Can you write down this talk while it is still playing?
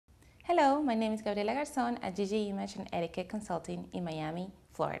Hello, my name is Gabriela Garzon at GG Image and Etiquette Consulting in Miami,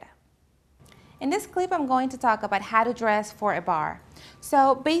 Florida. In this clip, I'm going to talk about how to dress for a bar.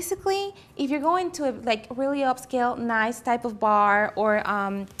 So basically, if you're going to a really upscale, nice type of bar or,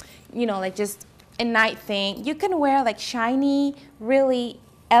 just a night thing, you can wear like shiny, really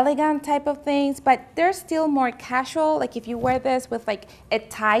elegant type of things, but they're still more casual. Like if you wear this with like a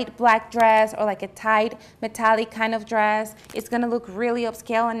tight black dress or like a tight metallic kind of dress, it's gonna look really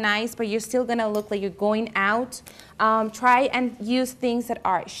upscale and nice, but you're still gonna look like you're going out. Try and use things that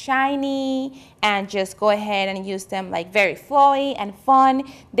are shiny and just go ahead and use them like very flowy and fun.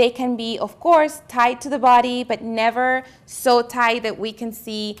 They can be, of course, tight to the body, but never so tight that we can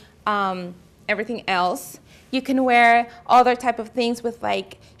see everything else. You can wear other type of things with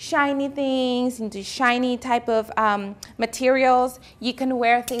like shiny things into shiny type of materials. You can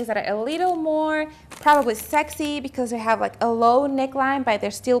wear things that are a little more probably sexy because they have like a low neckline, but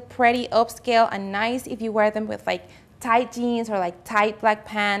they're still pretty upscale and nice. If you wear them with like tight jeans or like tight black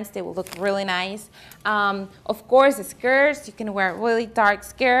pants, they will look really nice. Of course, the skirts, you can wear really dark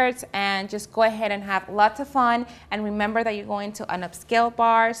skirts and just go ahead and have lots of fun. And remember that you're going to an upscale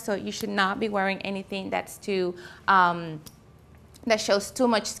bar, so you should not be wearing anything that's too, that shows too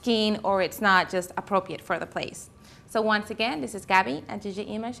much skin or it's not just appropriate for the place. So once again, this is Gabby at GG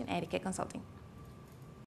Image and Etiquette Consulting.